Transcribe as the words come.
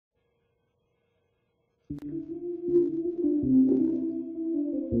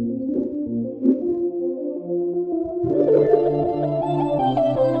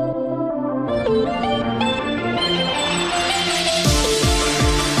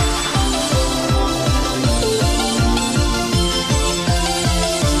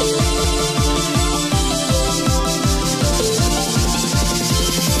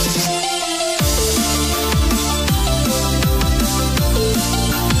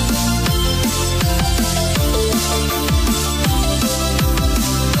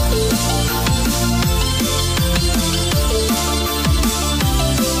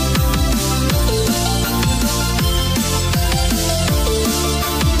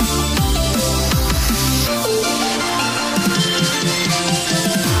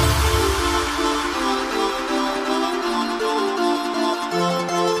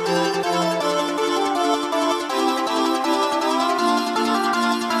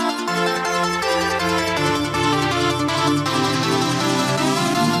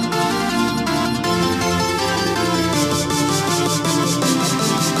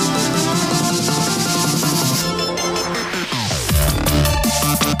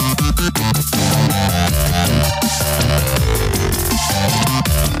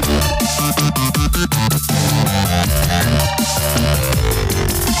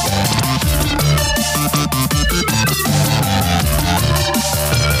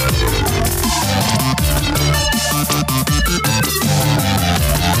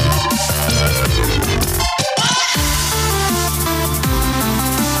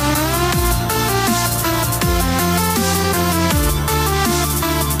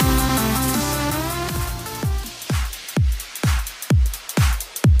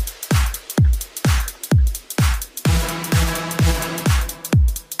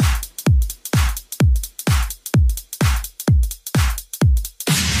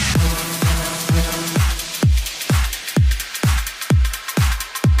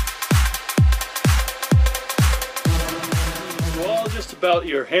About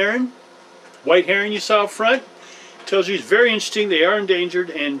your heron, white heron you saw up front, tells you it's very interesting, they are endangered,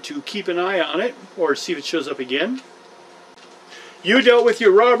 and to keep an eye on it or see if it shows up again. You dealt with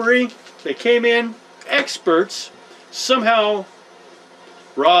your robbery, they came in, experts, somehow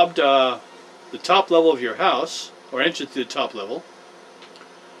robbed the top level of your house, or entered to the top level,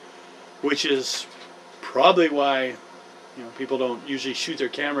 which is probably why people don't usually shoot their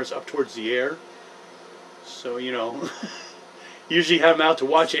cameras up towards the air. So usually have them out to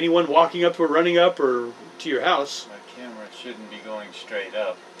watch anyone walking up or running up or to your house. My camera shouldn't be going straight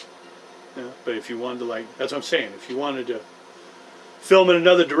up. Yeah, but if you wanted to, that's what I'm saying, if you wanted to film in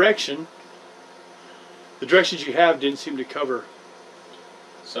another direction, the directions you have didn't seem to cover.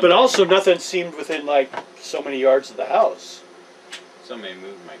 But also nothing seemed within so many yards of the house. Somebody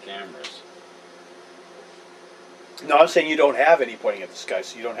moved my cameras. No, I'm saying you don't have any pointing at the sky,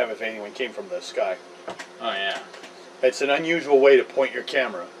 so you don't have if anyone came from the sky. Oh yeah. It's an unusual way to point your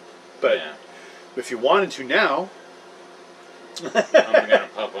camera, but yeah. If you wanted to now, I'm gonna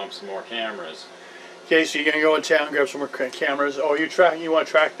pop up some more cameras. Okay, so you're gonna go in town and grab some more cameras. Oh, you want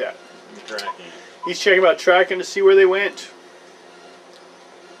to track that? I'm tracking. He's checking about tracking to see where they went.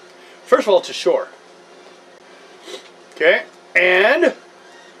 First of all, to shore. Okay, and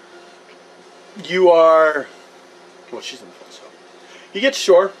you are. Well, she's on the phone, so you get to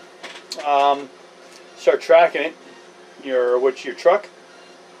shore. Start tracking it. Your truck?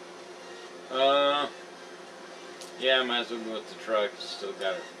 Yeah, I might as well go with the truck. Still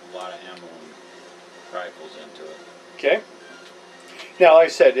got a lot of ammo and rifles into it. Okay. Now, like I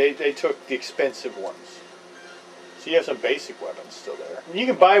said, they took the expensive ones. So you have some basic weapons still there. And you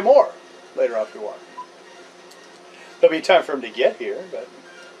can buy more later on if you want. There'll be time for them to get here, but...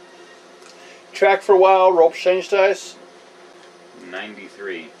 Track for a while, roll percentage dice.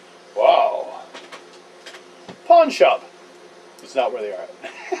 93. Wow. Pawn shop. It's not where they are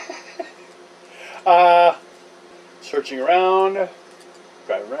at. Searching around,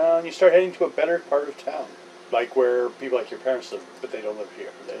 drive around. You start heading to a better part of town, like where people like your parents live, but they don't live here.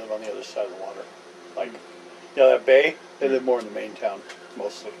 They live on the other side of the water. That bay. They live more in the main town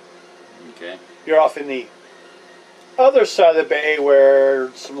mostly. Okay. You're off in the other side of the bay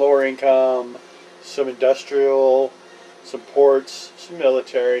where some lower income, some industrial, some ports, some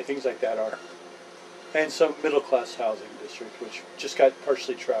military, things like that are. And some middle-class housing district, which just got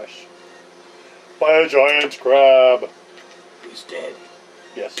partially trashed by a giant crab. He's dead.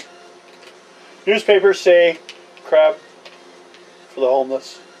 Yes. Newspapers say crab for the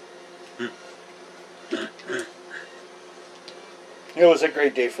homeless. It was a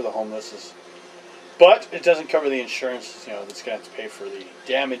great day for the homeless. But it doesn't cover the insurance, that's going to have to pay for the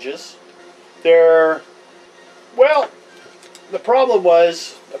damages. They're Well, the problem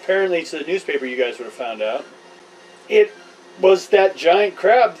was, apparently to the newspaper you guys would have found out, it was that giant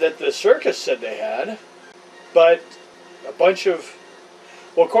crab that the circus said they had, but a bunch of,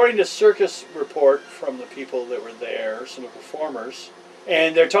 well, according to circus report from the people that were there, some of the performers,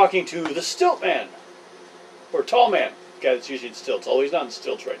 and they're talking to the stilt man, or tall man, guy that's usually in stilts, although he's not in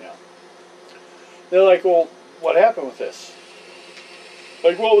stilts right now. They're like, well, what happened with this?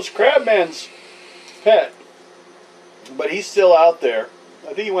 Like, well, it was Crabman's pet, but he's still out there.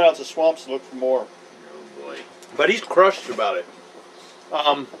 I think he went out to swamps to look for more. Oh boy. But he's crushed about it.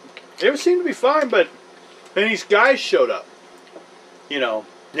 It seemed to be fine, but then these guys showed up. You know,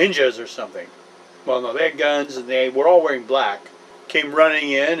 ninjas or something. Well, no, they had guns and they were all wearing black. Came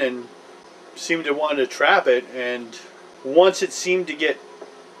running in and seemed to want to trap it. And once it seemed to get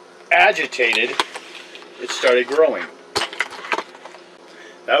agitated, it started growing.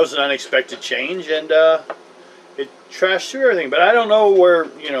 That was an unexpected change, and it trashed through everything. But I don't know where,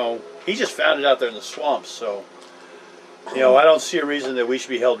 you know, he just found it out there in the swamps, so, you know, I don't see a reason that we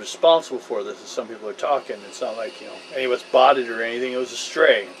should be held responsible for this, as some people are talking. It's not like, you know, anyone's bought it or anything. It was a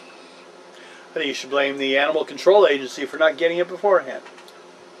stray. I think you should blame the Animal Control Agency for not getting it beforehand.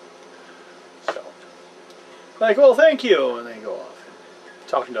 So, like, well, thank you, and they go off.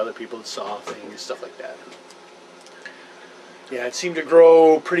 Talking to other people that saw things, stuff like that. Yeah, it seemed to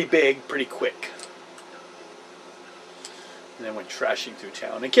grow pretty big, pretty quick. And then went trashing through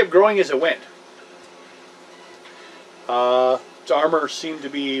town. It kept growing as it went. Its armor seemed to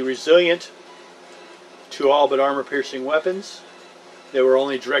be resilient to all but armor-piercing weapons. They were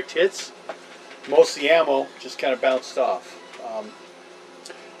only direct hits. Most of the ammo just kind of bounced off.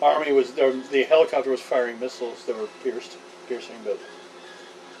 Army was the helicopter was firing missiles that were piercing, but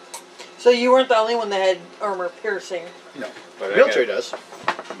So you weren't the only one that had armor piercing. no. But The military does.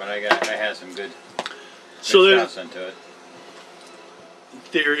 But I had some good So there, shots into it.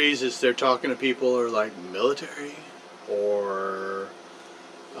 theories is they're talking to people who are like military or,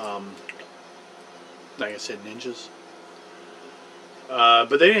 like I said, ninjas. But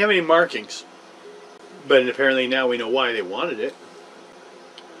they didn't have any markings. But apparently now we know why they wanted it.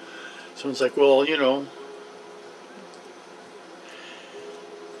 Someone's like, well, you know,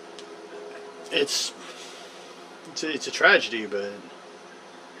 it's a tragedy, but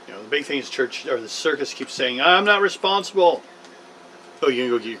you know the big thing is church or the circus keeps saying, I'm not responsible. Oh, you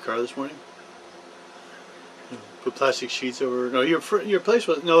gonna go get your car this morning? Put plastic sheets over. No, your place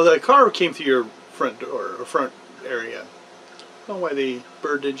was no. The car came through your front door or front area. I don't know why the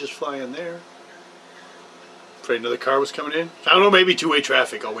bird didn't just fly in there. Afraid another car was coming in. I don't know. Maybe two-way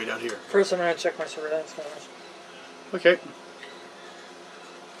traffic. I'll wait out here. First, I'm gonna check my surveillance cameras. Okay.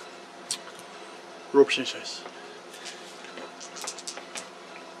 Roll percentage size.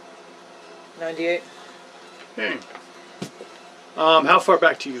 98. Okay. How far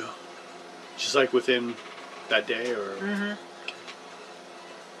back do you go? Just like within that day, or? Mm-hmm.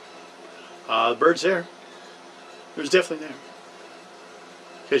 The bird's there. It was definitely there.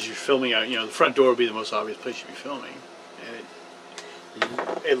 Because you're filming out, you know, the front door would be the most obvious place you'd be filming. And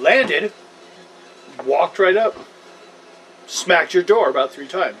it landed, walked right up, smacked your door about 3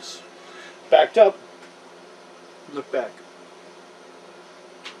 times, backed up, looked back.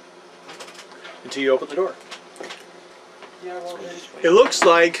 Until you open the door. It looks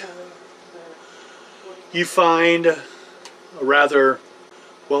like you find a rather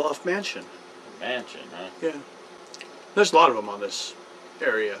well-off mansion. Mansion, huh? Yeah. There's a lot of them on this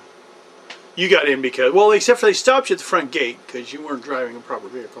area. You got in because, well, except for they stopped you at the front gate because you weren't driving a proper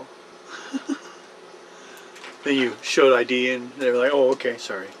vehicle. Then you showed ID and they were like, oh, okay,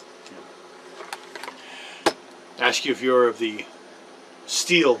 sorry. Yeah. Ask you if you're of the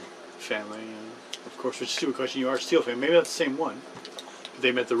Steele family. Of course, which is a stupid question. You are a Steele family. Maybe that's the same one. But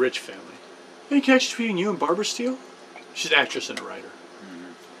they meant the Rich family. Any connection between you and Barbara Steele? She's an actress and a writer.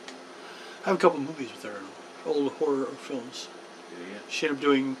 I have a couple movies with her, old horror films. Yeah. She ended up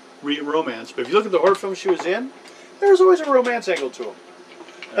doing romance, but if you look at the horror films she was in, there was always a romance angle to them.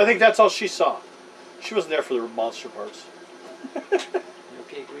 I think that's all she saw. She wasn't there for the monster parts.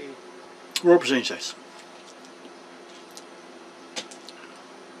 Okay, greedy. Roll percentage size.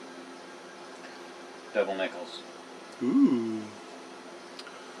 Double nickels. Ooh.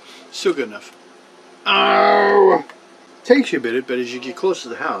 Still good enough. Oh! Takes you a bit, but as you get close to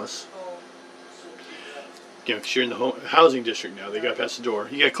the house, you know, because you're in the housing district now, they got past the door.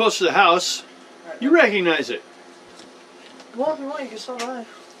 You get close to the house, you recognize it. Well, if you want, you can stop by.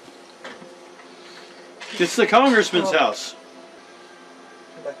 It's the congressman's house.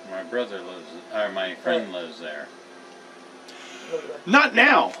 My brother lives, or my friend lives there. Not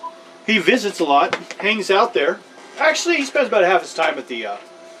now. He visits a lot, hangs out there. Actually, he spends about half his time at the,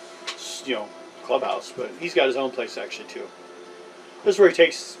 clubhouse, but he's got his own place actually too. This is where he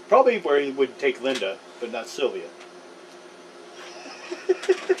takes, probably where he would take Linda, but not Sylvia.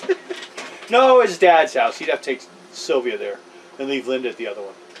 No, his dad's house. He'd have to take Sylvia there and leave Linda at the other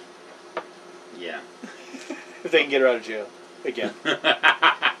one. Yeah. If they can get her out of jail again.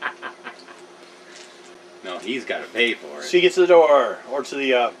 No, he's got to pay for it. So he gets to the door, or to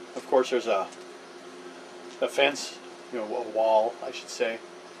the, of course there's a fence, a wall, I should say,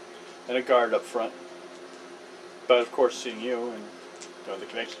 and a guard up front. But of course, seeing you and the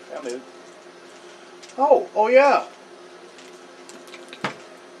connection family. Oh yeah.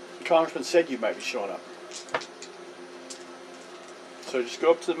 The congressman said you might be showing up. So just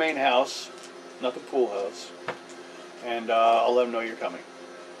go up to the main house, not the pool house, and I'll let him know you're coming.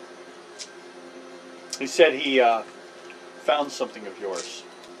 He said he found something of yours.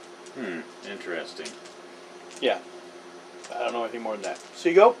 Interesting. Yeah. I don't know anything more than that. So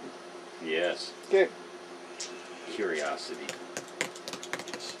you go? Yes. Okay. Curiosity.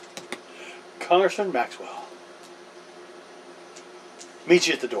 Yes. Congressman Maxwell. Meet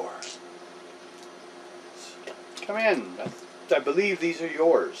you at the door. Come in. I believe these are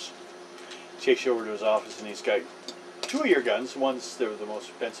yours. He takes you over to his office and he's got 2 of your guns. One's they're the most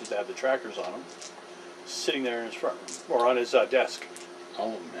expensive to have the trackers on them. Sitting there in his front, or on his desk. All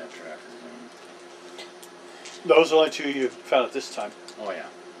of them have trackers on them. Those are the only 2 you found at this time. Oh, yeah.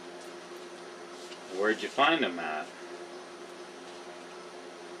 Where'd you find them at?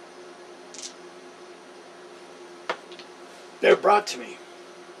 They're brought to me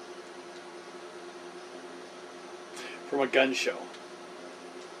from a gun show.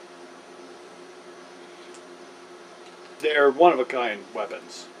 They're one-of-a-kind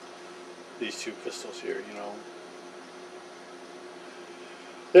weapons. These 2 pistols here,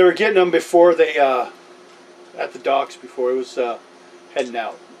 They were getting them before they, at the docks before it was heading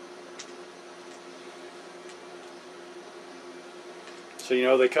out. So,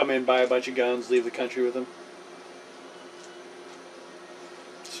 they come in, buy a bunch of guns, leave the country with them.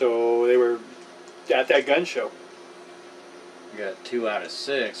 So they were at that gun show. Got 2 out of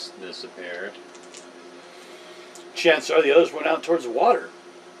 6 disappeared. Chances are the others went out towards the water.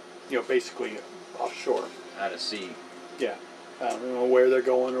 Basically offshore. Out of sea. Yeah. I don't know where they're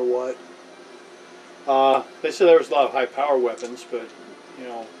going or what. They said there was a lot of high power weapons, but,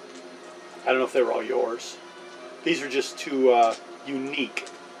 I don't know if they were all yours. These are just too unique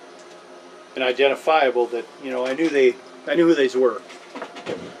and identifiable that, I knew who these were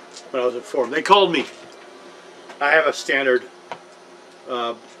when I was informed. They called me. I have a standard,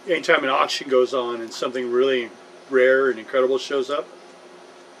 anytime an auction goes on and something really rare and incredible shows up,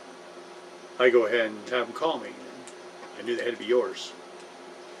 I go ahead and have them call me. I knew they had to be yours.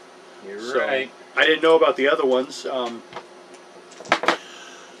 You're So, right. I didn't know about the other ones,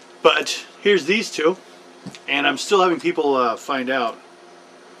 but here's these 2, and I'm still having people find out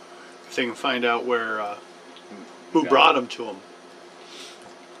if they can find out where who brought them to them.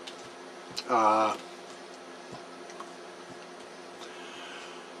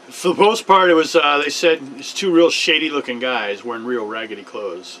 For the most part, it was they said it's 2 real shady-looking guys wearing real raggedy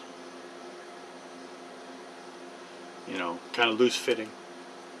clothes. Kind of loose-fitting.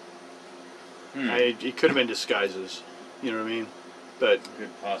 It could have been disguises, you know what I mean? But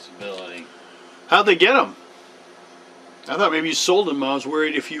good possibility. How'd they get them? I thought maybe you sold them. I was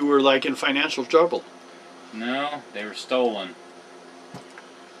worried if you were in financial trouble. No, they were stolen.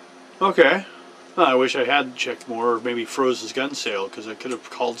 Okay. Well, I wish I had checked more, or maybe froze his gun sale, because I could have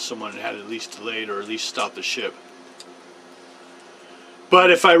called someone and had it at least delayed, or at least stopped the ship. But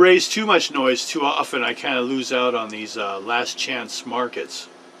if I raise too much noise too often, I kind of lose out on these last chance markets.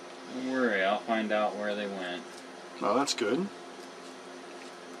 Don't worry, I'll find out where they went. Well, that's good.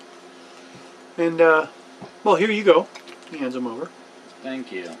 And, well, here you go. He hands them over.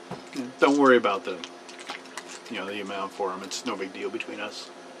 Thank you. Don't worry about the amount for them. It's no big deal between us.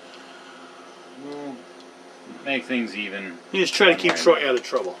 We'll make things even. You just try to keep Troy out of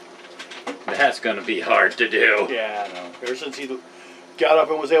trouble. That's going to be hard to do. Yeah, I know. Ever since he got up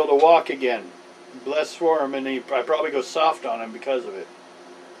and was able to walk again. Bless for him, and I probably go soft on him because of it.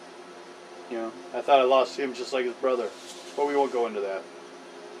 I thought I lost him just like his brother. But we won't go into that.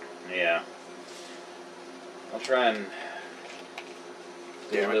 Yeah. I'll try and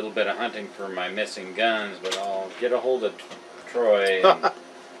do a little bit of hunting for my missing guns, but I'll get a hold of Troy and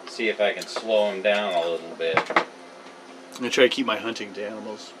see if I can slow him down a little bit. I'm going to try to keep my hunting to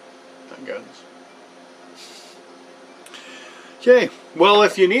animals, not guns. Okay, well,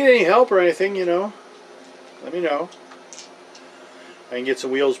 if you need any help or anything, let me know. I can get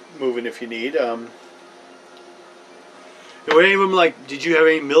some wheels moving if you need. Were any of them like? Did you have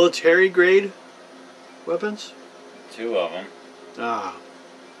any military grade weapons? 2 of them. Ah.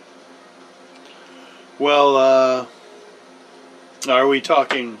 Well, are we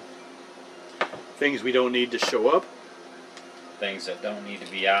talking things we don't need to show up? Things that don't need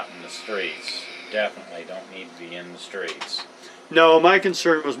to be out in the streets. Definitely don't need to be in the streets. No, my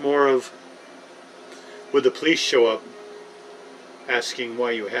concern was more of, would the police show up asking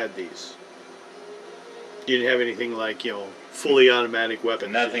why you had these? You didn't have anything like, you know, fully automatic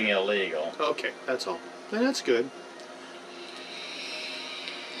weapons? Nothing illegal. Okay, that's all. Then that's good.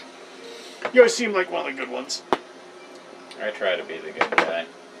 You always seem like one of the good ones. I try to be the good guy.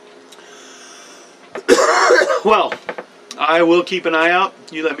 Well, I will keep an eye out.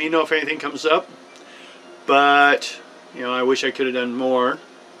 You let me know if anything comes up. But, you know, I wish I could have done more.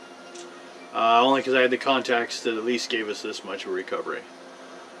 Only because I had the contacts that at least gave us this much of a recovery.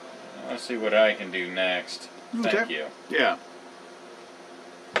 I'll see what I can do next. Thank you. Yeah.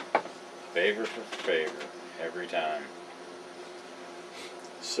 Favor for favor. Every time.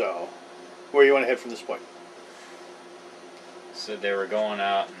 So, where do you want to head from this point? Said they were going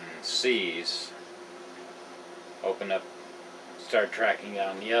out and seize. Open up. Start tracking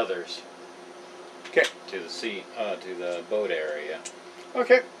down the others. Okay. To the boat area.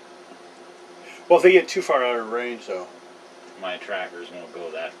 Okay. Well, if they get too far out of range, though. My trackers won't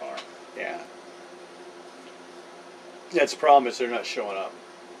go that far. Yeah. That's the problem, is they're not showing up.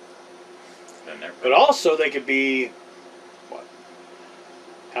 Then they're But also, they could be, what?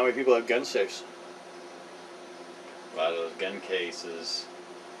 How many people have gun safes? a lot of those gun cases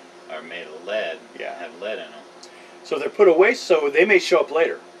are made of lead. Yeah. Have lead in them. So if they're put away, so they may show up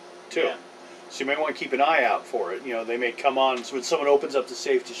later, too. Yeah. So you may want to keep an eye out for it. You know, they may come on, so when someone opens up the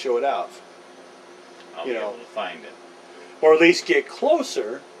safe to show it out. I'll be able to find it. Or at least get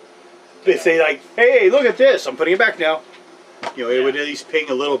closer. If they like, hey, look at this, I'm putting it back now. You know, it would at least ping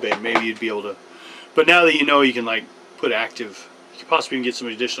a little bit. Maybe you'd be able to. But now that you know, you can like put active. You could possibly even get some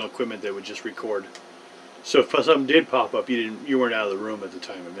additional equipment that would just record. So if something did pop up, you weren't out of the room at the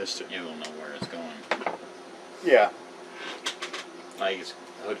time and missed it. You will know where it's going. Yeah. Like it's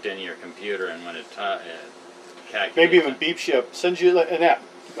hooked into your computer, and when it calculates. Maybe even beeps you up, sends you an app.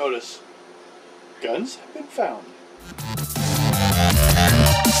 Notice, guns have been found.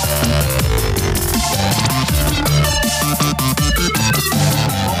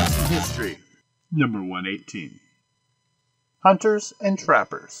 Moments in History, number 118. Hunters and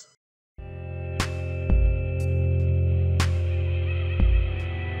Trappers.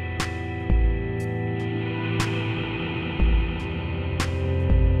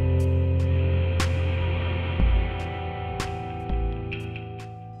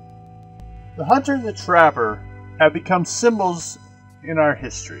 The hunter and the trapper have become symbols in our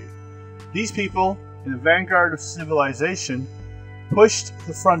history. These people, in the vanguard of civilization, pushed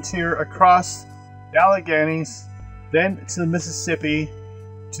the frontier across the Alleghenies, then to the Mississippi,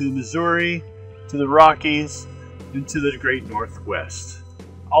 to the Missouri, to the Rockies, and to the Great Northwest,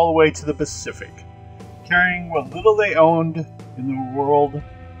 all the way to the Pacific, carrying what little they owned in the world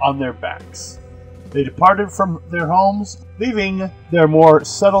on their backs. They departed from their homes, leaving their more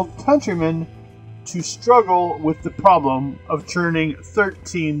settled countrymen to struggle with the problem of turning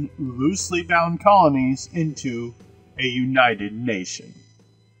 13 loosely bound colonies into a united nation.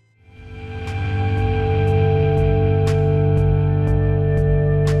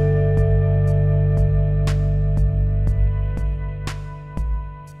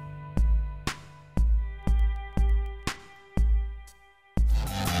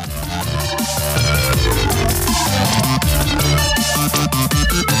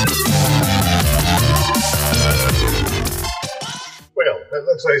 Well, that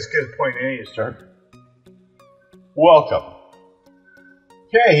looks like it's a good point to start. Welcome.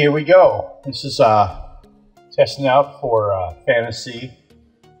 Okay, here we go. This is testing out for Fantasy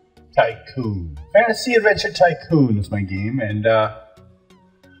Tycoon. Fantasy Adventure Tycoon is my game, and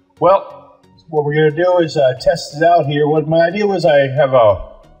well, what we're gonna do is test it out here. What my idea was, I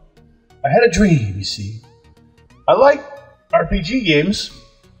had a dream. You see, I like RPG games,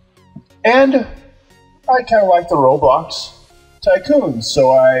 and I kind of like the Roblox Tycoon,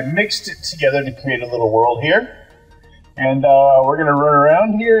 so I mixed it together to create a little world here. And we're going to run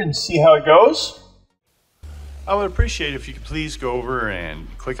around here and see how it goes. I would appreciate it if you could please go over and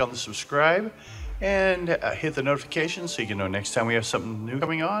click on the subscribe and hit the notification so you can know next time we have something new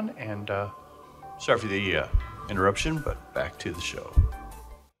coming on. And sorry for the interruption, but back to the show.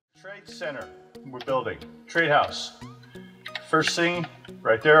 Trade Center we're building. Trade house. First thing,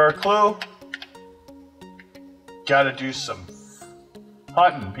 right there, our clue. Gotta do some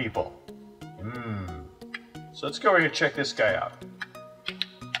hunting people. So let's go over here and check this guy out.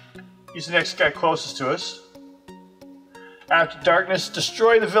 He's the next guy closest to us. After darkness,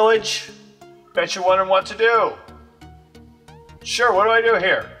 destroy the village. Bet you're wondering what to do. Sure, what do I do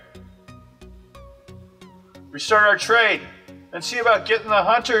here? Restart our trade and see about getting the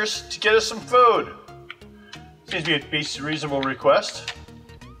hunters to get us some food. Seems to be a reasonable request.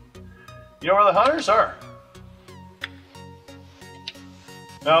 You know where the hunters are?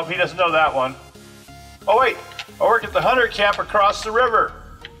 Nope, he doesn't know that one. Oh wait, I work at the hunter camp across the river.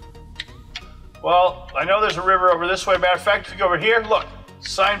 Well, I know there's a river over this way. Matter of fact, if you go over here, look,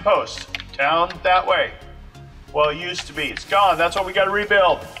 signpost, town that way. Well, it used to be. It's gone. That's what we got to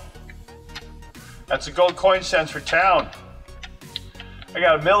rebuild. That's a gold coin cents for town. I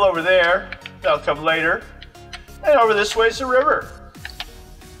got a mill over there. That'll come later. And over this way is the river.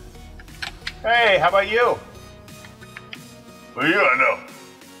 Hey, how about you? What do you know?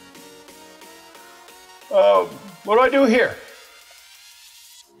 What do I do here?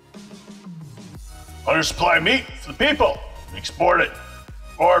 Hunters supply meat for the people. Export it.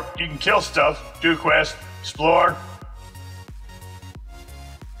 Or you can kill stuff, do a quest, explore.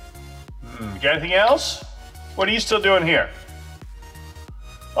 Got anything else? What are you still doing here?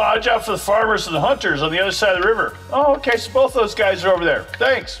 Oh, a job for the farmers and the hunters on the other side of the river. Oh, okay, so both those guys are over there.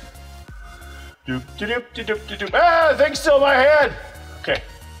 Thanks. Doop, doop, doop, doop, doop, doop. Ah, thing's still in my head. Okay.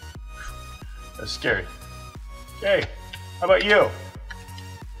 That's scary. Okay, how about you?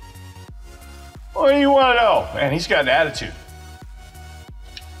 What do you want to know? Man, he's got an attitude.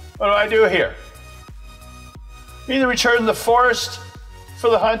 What do I do here? Either return the forest for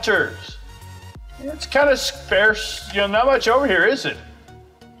the hunters. It's kind of sparse, not much over here, is it?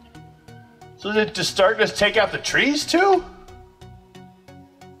 So did the darkness take out the trees too?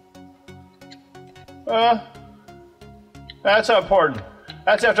 That's not important.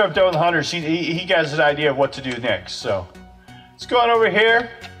 That's after I'm done with the hunters. He got an idea of what to do next. So let's go on over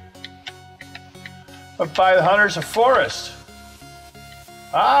here and buy the hunters a forest.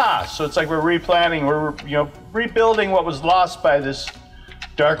 So it's like we're replanting. We're rebuilding what was lost by this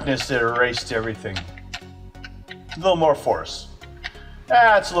darkness that erased everything. A little more forest.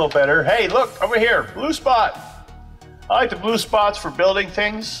 That's a little better. Hey, look over here, blue spot. I like the blue spots for building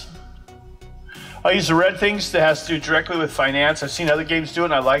things. I'll use the red things that has to do directly with finance. I've seen other games do it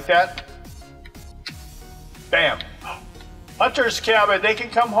and I like that. Bam. Hunter's cabin, they can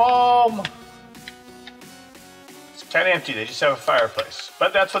come home. It's kind of empty, they just have a fireplace.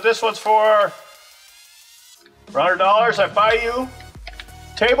 But that's what this one's for. For $100, I buy you.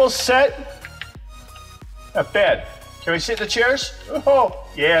 Table set. A bed. Can we sit in the chairs? Oh,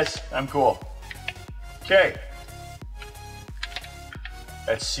 yes, I'm cool. Okay.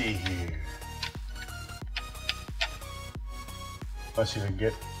 Let's see here. Let's see if I can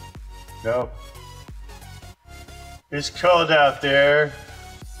get. Nope. It's cold out there.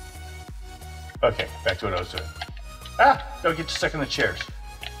 Okay, back to what I was doing. Don't get stuck in the chairs.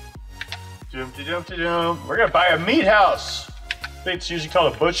 Doom-de-doom-de-doom. We're gonna buy a meat house. I think it's usually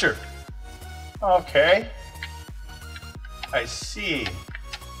called a butcher. Okay. I see.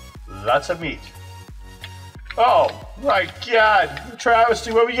 Lots of meat. Oh my God,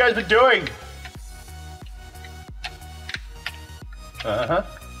 travesty! What have you guys been doing?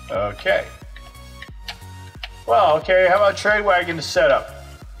 Okay. Well, okay. How about trade wagon to set up?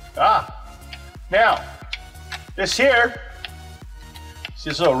 Now this here. See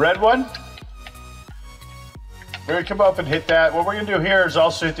this little red one? We're gonna come up and hit that. What we're gonna do here is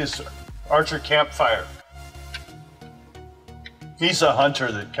also hit this archer campfire. He's a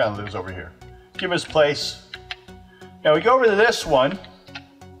hunter that kind of lives over here. Give him his place. Now we go over to this one.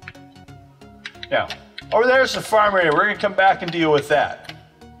 Now, over there's the farm area. We're gonna come back and deal with that.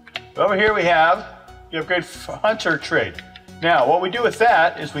 But over here we have the upgrade hunter trade. Now, what we do with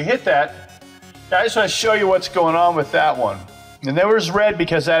that is we hit that. Now, I just want to show you what's going on with that one. And there was red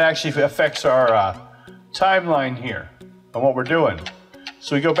because that actually affects our timeline here on what we're doing.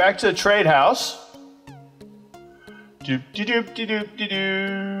 So we go back to the trade house. Doop de doop de doop de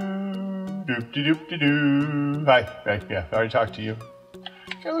doo. Doop de doop de doo. Hi. Yeah, I already talked to you.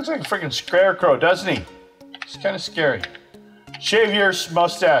 Guy looks like a freaking scarecrow, doesn't he? It's kind of scary. Shave your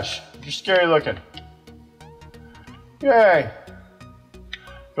mustache. You're scary looking. Yay.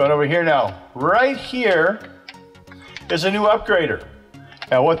 Going over here now. Right here is a new upgrader.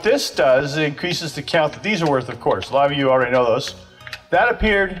 Now what this does is it increases the count that these are worth, of course. A lot of you already know those. That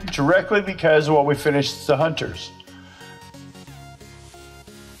appeared directly because of what we finished the hunters.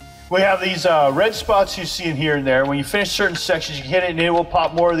 We have these red spots you see in here and there. When you finish certain sections, you hit it and it will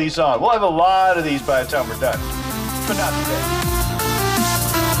pop more of these on. We'll have a lot of these by the time we're done, but not today.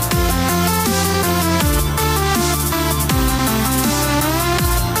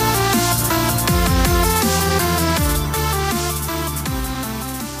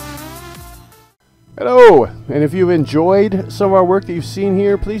 And if you've enjoyed some of our work that you've seen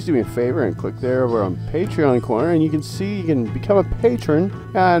here, please do me a favor and click there over on Patreon corner, and you can see you can become a patron.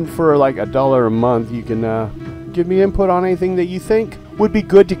 And for like $1 a month, you can give me input on anything that you think would be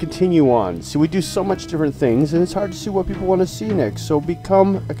good to continue on. So we do so much different things, and it's hard to see what people want to see next. So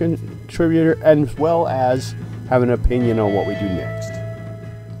become a contributor, as well as have an opinion on what we do next.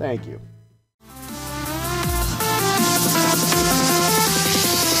 Thank you.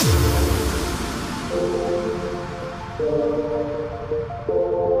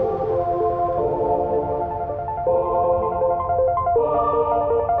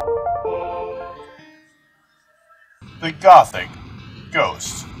 The Gothic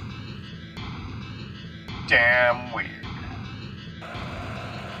Ghost. Damn weird.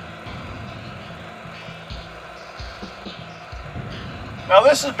 Now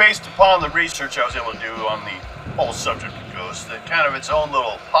this is based upon the research I was able to do on the whole subject of ghosts, that kind of its own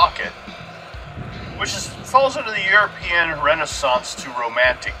little pocket, which falls into the European Renaissance to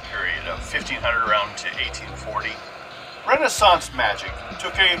Romantic period of 1500 around to 1840. Renaissance magic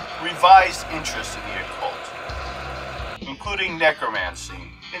took a revised interest in the occult, including necromancy,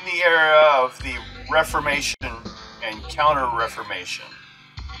 in the era of the Reformation and Counter-Reformation.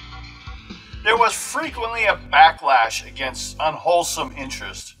 There was frequently a backlash against unwholesome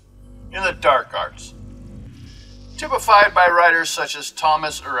interest in the dark arts, typified by writers such as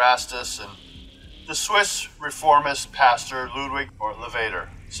Thomas Erastus and the Swiss reformist pastor Ludwig Lavater,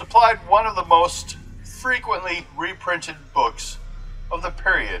 supplied one of the most frequently reprinted books of the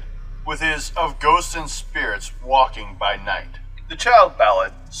period with his Of Ghosts and Spirits Walking by Night. The child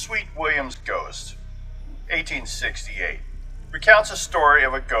ballad, Sweet William's Ghost, 1868, recounts a story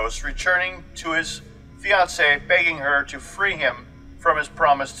of a ghost returning to his fiancée, begging her to free him from his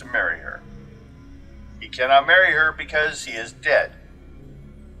promise to marry her. He cannot marry her because he is dead,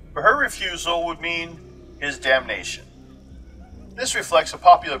 but her refusal would mean his damnation. This reflects a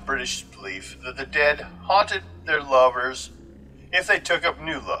popular British belief that the dead haunted their lovers if they took up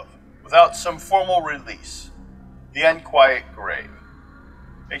new love, without some formal release. The unquiet grave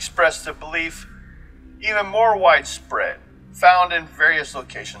expressed a belief even more widespread, found in various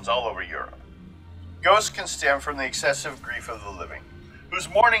locations all over Europe. Ghosts can stem from the excessive grief of the living, whose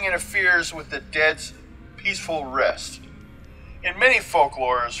mourning interferes with the dead's peaceful rest. In many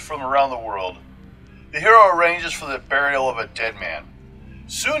folklores from around the world, the hero arranges for the burial of a dead man.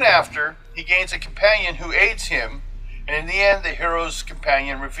 Soon after, he gains a companion who aids him, and in the end, the hero's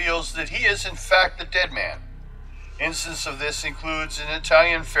companion reveals that he is in fact the dead man. Instance of this includes an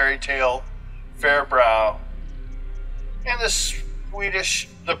Italian fairy tale, Fair Brow, and the Swedish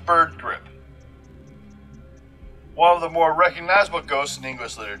The Bird Grip. One of the more recognizable ghosts in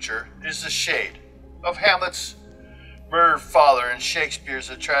English literature is the Shade of Hamlet's murdered father in Shakespeare's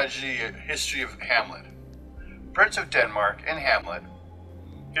A Tragedy History of Hamlet. Prince of Denmark in Hamlet,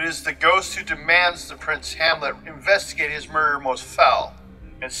 it is the ghost who demands the Prince Hamlet investigate his murder most foul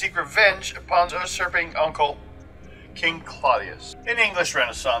and seek revenge upon his usurping uncle, King Claudius. In English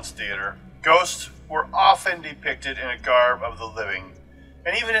Renaissance theater, ghosts were often depicted in a garb of the living,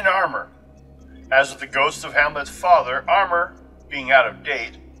 and even in armor. As with the ghost of Hamlet's father, armor, being out of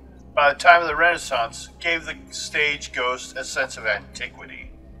date, by the time of the Renaissance, gave the stage ghost a sense of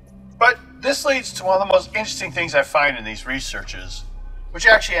antiquity. But this leads to one of the most interesting things I find in these researches, which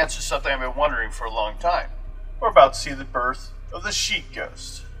actually answers something I've been wondering for a long time. We're about to see the birth of the sheet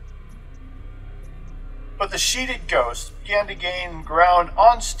ghost. But the sheeted ghost began to gain ground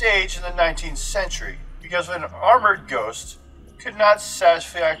on stage in the 19th century because an armored ghost could not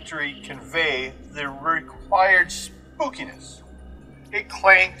satisfactorily convey the required spookiness. It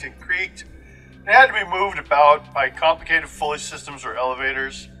clanked and creaked and had to be moved about by complicated Foley systems or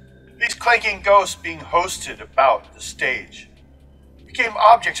elevators. These clanking ghosts being hosted about the stage became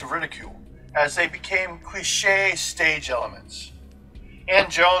objects of ridicule as they became cliché stage elements. Ann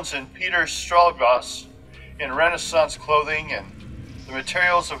Jones and Peter Strauss in Renaissance Clothing and the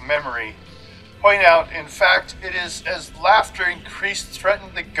Materials of Memory point out, in fact, it is as laughter increased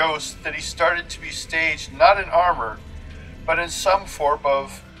threatened the ghost that he started to be staged not in armor, but in some form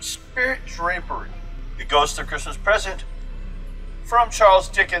of spirit drapery. The Ghost of Christmas Present, from Charles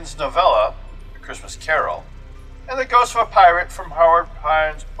Dickens' novella, A Christmas Carol, and The Ghost of a Pirate from Howard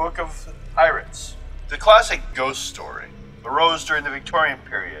Pyne's Book of Pirates. The classic ghost story arose during the Victorian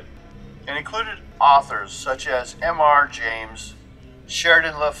period and included authors such as M.R. James,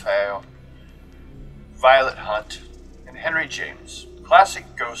 Sheridan Le Fay, Violet Hunt, and Henry James. Classic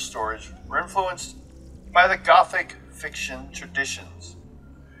ghost stories were influenced by the Gothic fiction traditions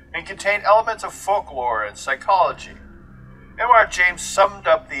and contained elements of folklore and psychology. M.R. James summed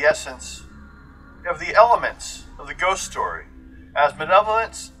up the essence of the elements of the ghost story as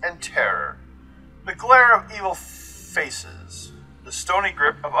malevolence and terror, the glare of evil faces, the stony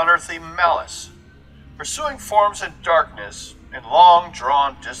grip of unearthly malice, pursuing forms in darkness, and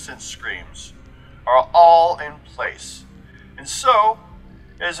long-drawn distant screams are all in place. And so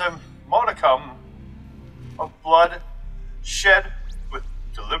is a modicum of blood shed with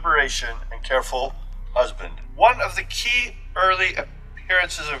deliberation and careful husband. One of the key early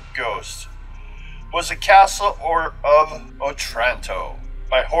appearances of ghosts was the Castle of Otranto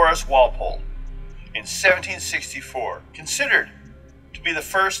by Horace Walpole in 1764, considered to be the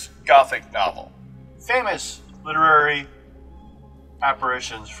first Gothic novel. Famous literary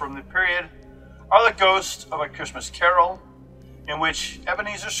apparitions from the period are The Ghost of A Christmas Carol, in which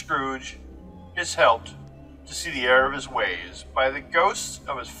Ebenezer Scrooge is helped to see the error of his ways by the ghost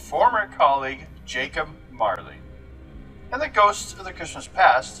of his former colleague Jacob Marley, and The Ghost of the Christmas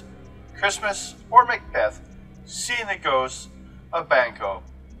Past, Christmas or Macbeth, seeing the ghost of Banquo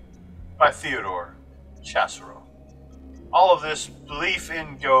by Theodore Chassereau. All of this belief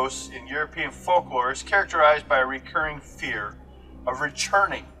in ghosts in European folklore is characterized by a recurring fear of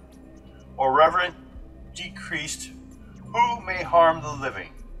returning or reverent decreased who may harm the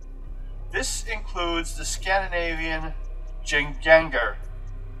living. This includes the Scandinavian Jengangar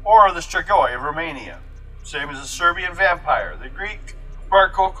or the Strigoi of Romania, same as the Serbian vampire, the Greek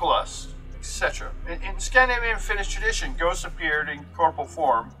Barcoculus, etc. In Scandinavian Finnish tradition, ghosts appeared in corporal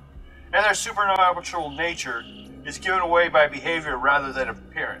form, and their supernatural nature is given away by behavior rather than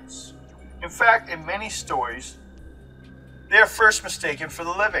appearance. In fact, in many stories, they are first mistaken for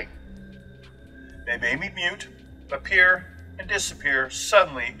the living. They may be mute, appear and disappear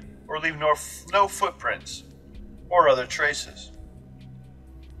suddenly, or leave no footprints or other traces.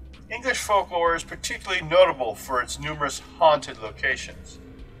 English folklore is particularly notable for its numerous haunted locations.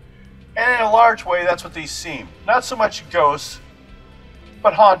 And in a large way, that's what these seem. Not so much ghosts,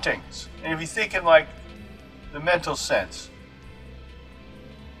 but hauntings. And if you think in like the mental sense,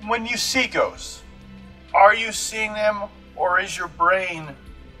 when you see ghosts, are you seeing them, or is your brain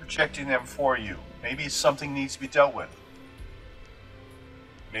projecting them for you? Maybe something needs to be dealt with.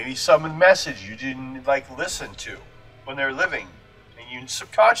 Maybe some message you didn't listen to when they're living, and you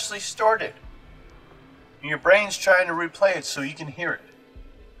subconsciously stored it. And your brain's trying to replay it so you can hear it.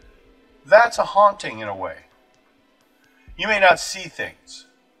 That's a haunting in a way. You may not see things,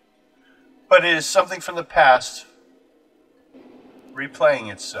 but it is something from the past replaying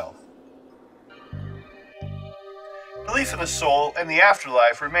itself. Belief in the soul and the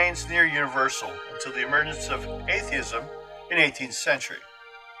afterlife remains near universal until the emergence of atheism in the 18th century.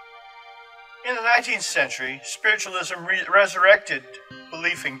 In the 19th century, spiritualism resurrected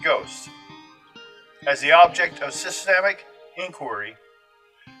belief in ghosts as the object of systematic inquiry,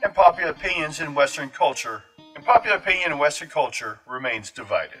 and popular opinion in Western culture remains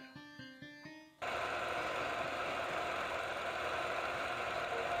divided.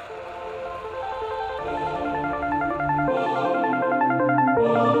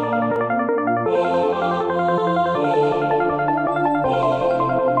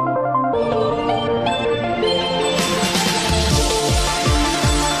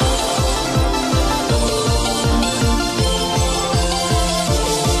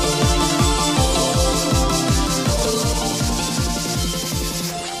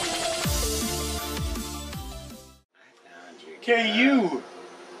 Okay, you.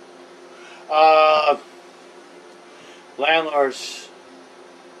 Landlords.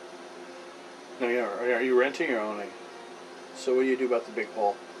 No, are you renting or owning? So what do you do about the big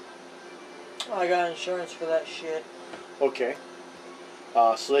hole? I got insurance for that shit. Okay.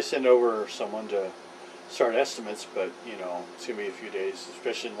 So they send over someone to start estimates, but it's gonna be a few days,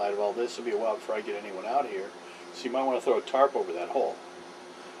 especially in light of all this. It'll be a while before I get anyone out here. So you might want to throw a tarp over that hole.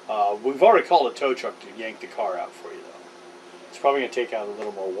 We've already called a tow truck to yank the car out for you, though. It's probably going to take out a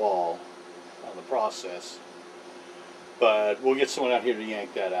little more wall on the process, but we'll get someone out here to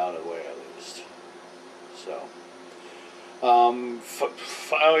yank that out of the way at least. So,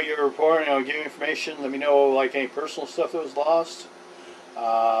 file your report. Give me information. Let me know any personal stuff that was lost.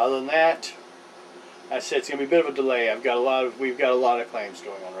 Other than that, I said it's going to be a bit of a delay. We've got a lot of claims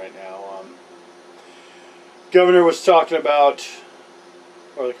going on right now. Governor was talking about,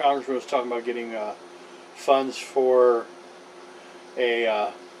 or the congressman was talking about getting funds for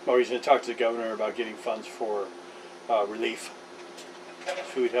or he's going to talk to the governor about getting funds for relief.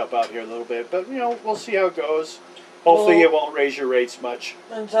 Food help out here a little bit, but we'll see how it goes. Hopefully it won't raise your rates much.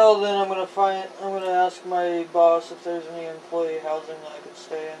 Until then, I'm gonna ask my boss if there's any employee housing that I could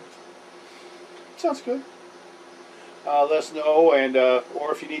stay in. Sounds good. let us know, and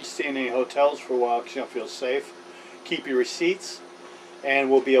or if you need to stay in any hotels for a while because you don't feel safe, keep your receipts, and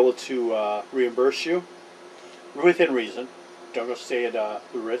we'll be able to reimburse you within reason. Don't go stay at the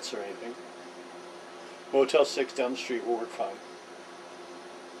Ritz or anything. Motel 6 down the street will work fine.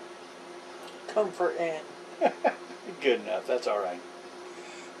 Comfort Inn. Good enough. That's all right.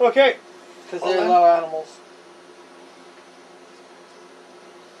 Okay. Because Well they then. allow animals.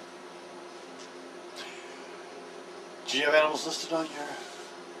 Do you have animals listed on your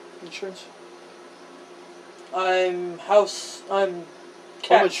insurance? I'm Home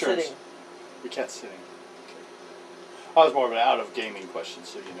cat insurance. sitting. Your cat sitting. Okay. I was more of an out of gaming question,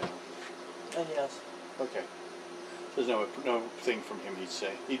 so you know. And yes. Okay. There's no thing from him he'd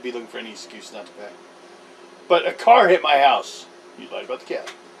say. He'd be looking for any excuse not to pay. But a car hit my house. You lied about the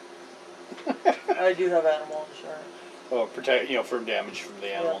cat. I do have animal insurance. Oh, protect, from damage from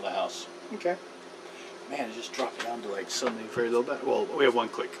the animal Yeah. in the house. Okay. Man, it just dropped down to like something very low. Well, we have one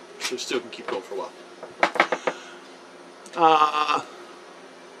click, so we still can keep going for a while.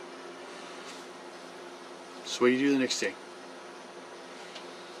 So what do you do the next day?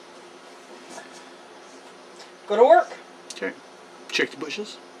 Go to work. Okay. Check the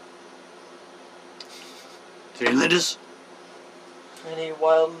bushes. Is there any Lindas? Any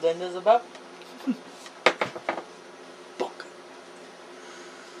wild Lindas about? Bonk.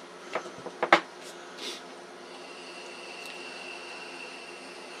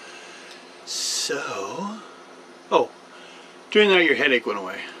 So, during that your headache went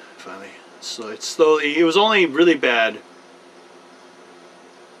away, finally. So it was only really bad.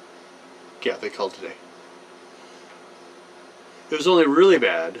 Yeah, they called today. It was only really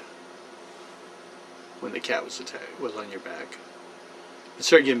bad when the cat was on your back. It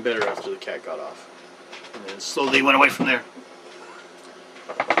started getting better after the cat got off. And then slowly went away from there.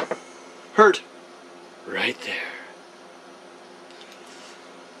 Hurt. Right there.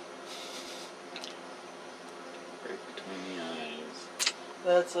 Right between the eyes.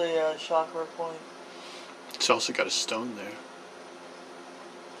 That's a chakra point. It's also got a stone there.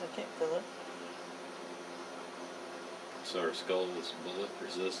 I can't feel it. So her skull is bullet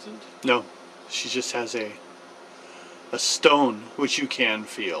resistant. No, she just has a stone which you can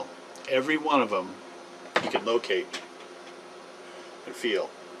feel. Every one of them you can locate and feel.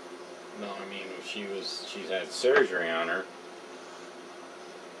 No, I mean, if she's had surgery on her.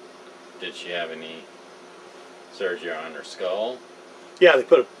 Did she have any surgery on her skull? Yeah, they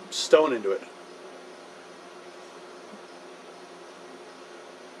put a stone into it.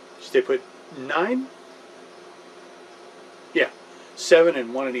 They put 9? Yeah, 7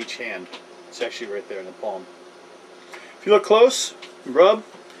 and 1 in each hand. It's actually right there in the palm. If you look close, rub,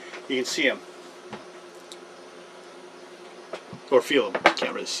 you can see them. Or feel them. You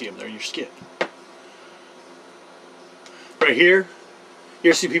can't really see them. They're in your skin. Right here,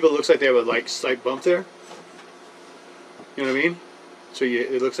 you ever see people that looks like they have a slight bump there? You know what I mean? So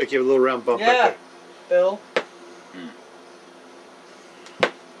it looks like you have a little round bump right Yeah, there. Bill.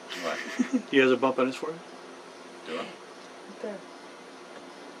 What? He has a bump on his forehead? Do I? There.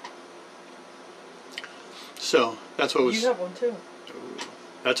 So, that's what was... You have one too.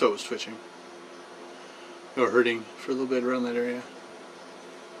 That's what was twitching. Or hurting for a little bit around that area.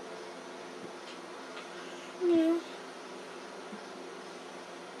 Yeah.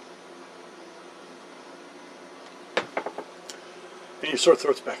 And your sore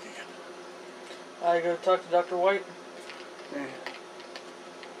throat's back again. I go talk to Dr. White. Yeah.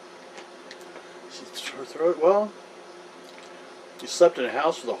 Sore throat? Well, you slept in a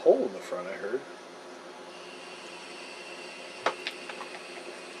house with a hole in the front, I heard.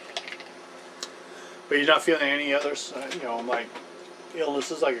 But you're not feeling any other, like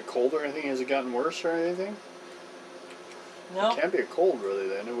illnesses like a cold or anything? Has it gotten worse or anything? No. It can't be a cold, really,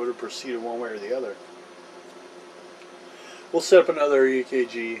 then. It would have proceeded one way or the other. We'll set up another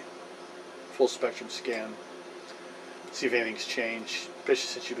EKG, full spectrum scan, see if anything's changed, especially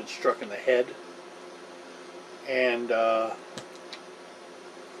since you've been struck in the head. And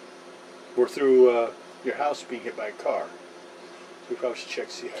we're through your house being hit by a car. So we probably should check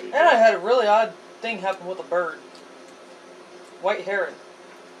to see how you're And I doing. had a really odd thing happen with a bird. White heron.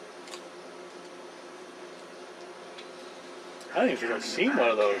 I don't even think I've seen one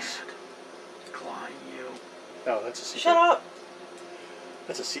of those. Clawing you. No, that's a secret. Shut up.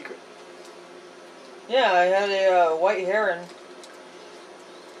 That's a secret. Yeah, I had a white heron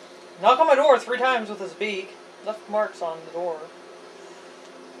knock on my door 3 times with his beak. Left marks on the door.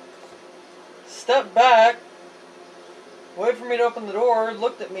 Stepped back. Waited for me to open the door.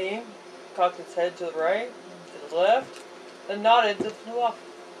 Looked at me. Cocked its head to the right. To the left. Then nodded. Then flew off.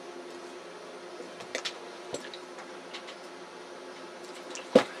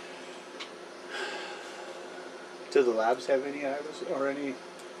 Do the labs have any ibis or any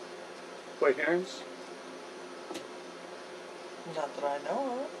white herons? Not that I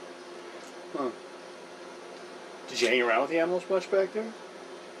know of. Huh. Did you hang around with the animals much back there?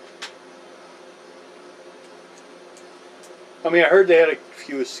 I mean, I heard they had a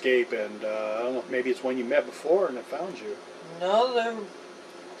few escape, and I don't know, maybe it's one you met before and it found you. No,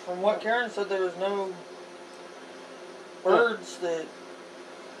 from what Karen said, there was no birds that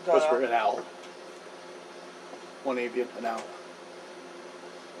got Whisper, out. an owl. One avian, an owl.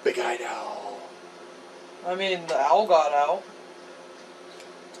 Big-eyed owl. I mean, the owl got out.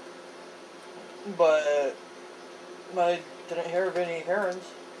 But I didn't hear of any herons.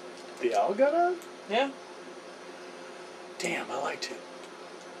 The owl got out? Yeah. Damn, I liked him.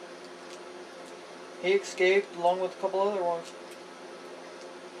 He escaped along with a couple other ones.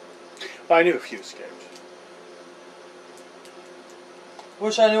 I knew a few escaped.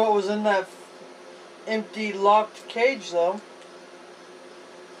 Wish I knew what was in that empty, locked cage, though.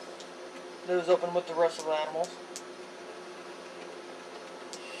 That was open with the rest of the animals.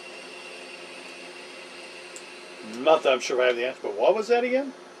 Not that I'm sure if I have the answer, but what was that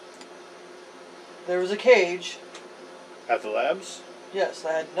again? There was a cage. At the labs? Yes,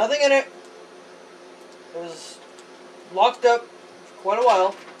 that had nothing in it. It was locked up for quite a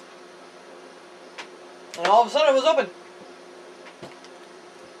while. And all of a sudden it was open.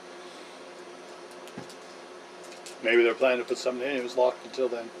 Maybe they're planning to put something in. It was locked until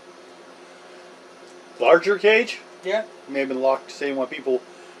then. Larger cage? Yeah. May have been locked. They didn't want people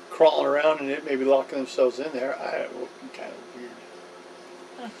crawling around and it maybe locking themselves in there. Kind of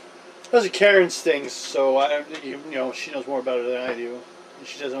weird. Those are Karen's things, so you know, she knows more about it than I do. And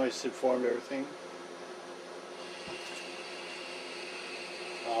she doesn't always inform everything.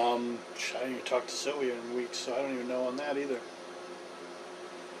 I didn't even talk to Sylvia in weeks, so I don't even know on that either.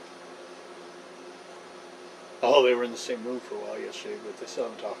 Oh, they were in the same room for a while yesterday, but they still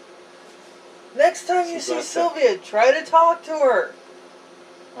haven't talked. Next time you Since see last time. Sylvia, try to talk to her.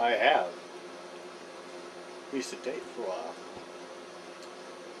 I have. We used to date for a while.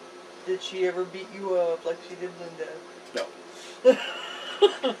 Did she ever beat you up like she did Linda? No.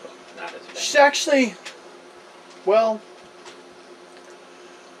 Not as bad. She's actually, well,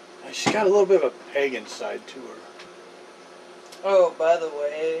 she's got a little bit of a pagan side to her. Oh, by the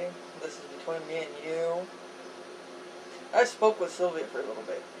way, this is between me and you. I spoke with Sylvia for a little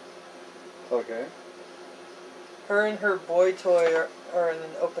bit. Okay. Her and her boy toy are in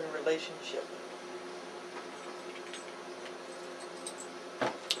an open relationship.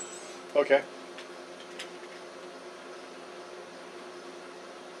 Okay.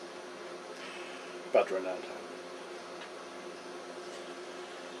 About to run out of time.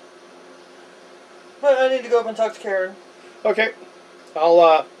 But I need to go up and talk to Karen. Okay.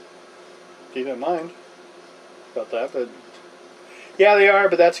 I'll keep in mind about that, but yeah, they are.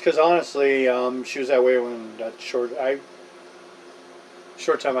 But that's because honestly, she was that way when that short time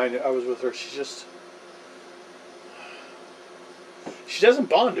I was with her. She doesn't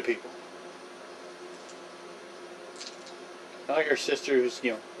bond to people. Not like her sister, who's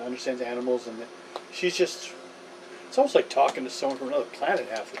understands animals, and she's just. It's almost like talking to someone from another planet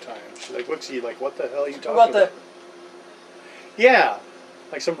half the time. She looks at you like, "What the hell are you talking about?" Yeah,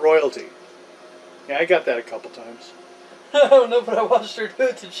 like some royalty. Yeah, I got that a couple times. I don't know, but I watched her do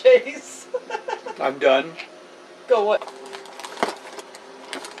it to Chase. I'm done. Go what?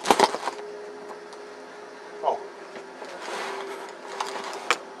 Oh.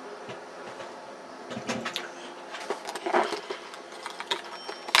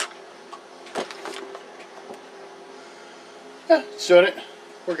 Yeah, it's doing it.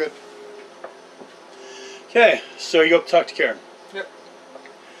 We're good. Okay, so you go up to talk to Karen. Yep.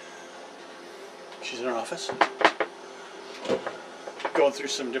 She's in her office. Going through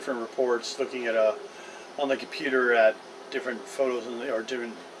some different reports, looking at on the computer at different photos or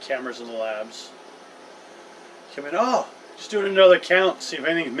different cameras in the labs. Come in, just doing another count, see if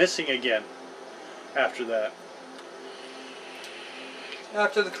anything's missing again after that.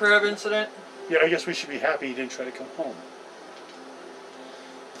 After the crab incident. Yeah, I guess we should be happy he didn't try to come home.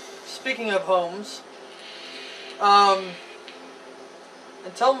 Speaking of homes,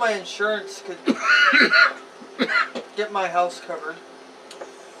 until my insurance could get my house covered.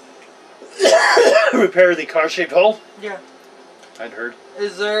 Repair the car-shaped hole? Yeah. I'd heard.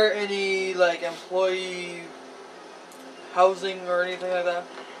 Is there any, like, employee housing or anything like that?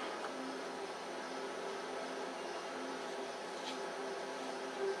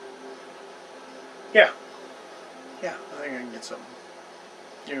 Yeah. Yeah, I think I can get something.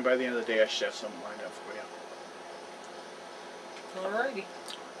 Maybe by the end of the day I should have something lined up for you. Alrighty.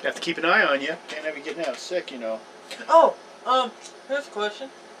 Have to keep an eye on you. Can't have you getting out sick, Oh, here's a question.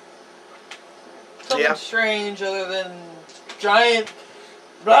 Something Yeah. strange other than giant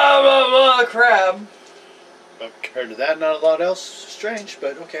blah blah blah crab. But compared to that, not a lot else strange,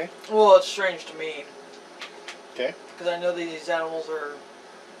 but okay. Well, it's strange to me. Okay. Because I know that these animals are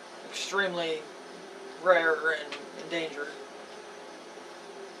extremely rare and endangered.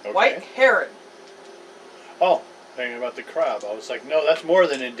 Okay. White heron. Oh, thinking about the crab. I was like, no, that's more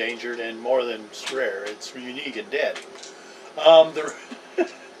than endangered and more than rare. It's unique and dead.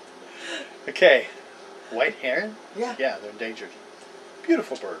 Okay. White heron? Yeah. Yeah, they're endangered.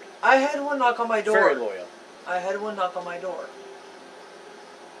 Beautiful bird. I had one knock on my door. Very loyal. I had one knock on my door.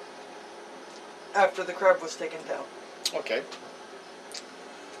 After the crab was taken down. Okay.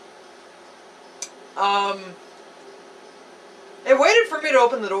 It waited for me to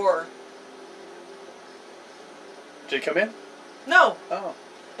open the door. Did it come in? No. Oh.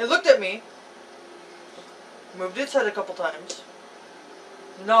 It looked at me. Moved its head a couple times.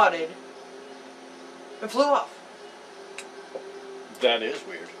 Nodded. And flew off. That is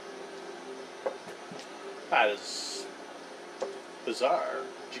weird. That is bizarre.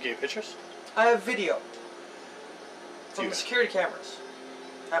 Did you get pictures? I have video. From You- the security cameras.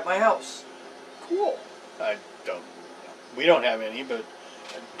 At my house. Cool. I don't. We don't have any, but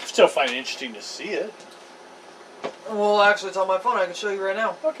I still find it interesting to see it. Well, actually, it's on my phone. I can show you right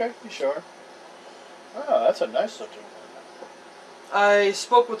now. Okay, you sure? Oh, that's a nice looking one. I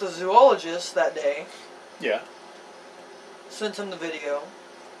spoke with a zoologist that day. Yeah. Sent him the video.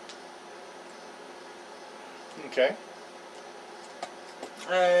 Okay.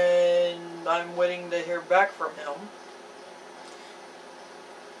 And I'm waiting to hear back from him.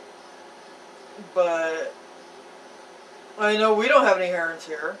 But I know we don't have any herons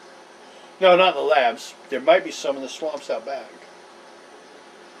here. No, not in the labs. There might be some in the swamps out back.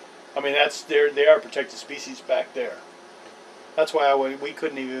 I mean, they are protected species back there. That's why we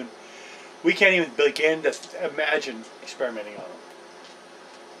can't even begin to imagine experimenting on them.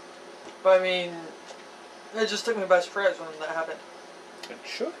 But I mean, it just took me by surprise when that happened. It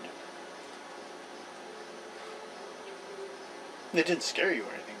should. It didn't scare you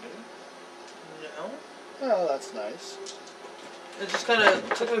or anything, did it? No. Oh, that's nice. It just kind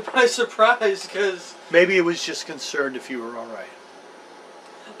of took me by surprise because Maybe it was just concerned if you were all right.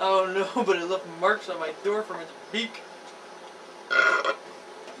 I don't know, but it left marks on my door from its beak.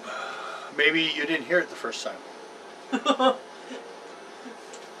 Maybe you didn't hear it the first time.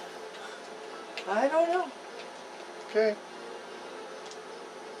 I don't know. Okay.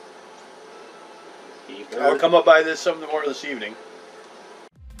 I'll come up by this some more this evening.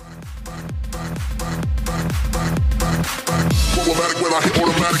 Problematic when I hit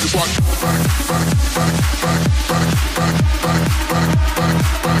automatic, it's like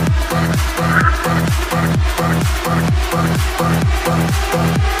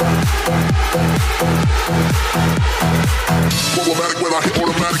problematic when I hit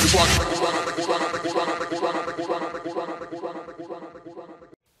automatic, it's like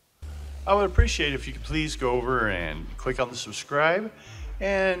I would appreciate if you could please go over and click on the subscribe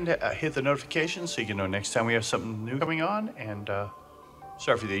and hit the notification so you can know next time we have something new coming on. And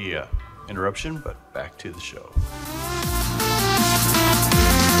sorry for the interruption, but back to the show.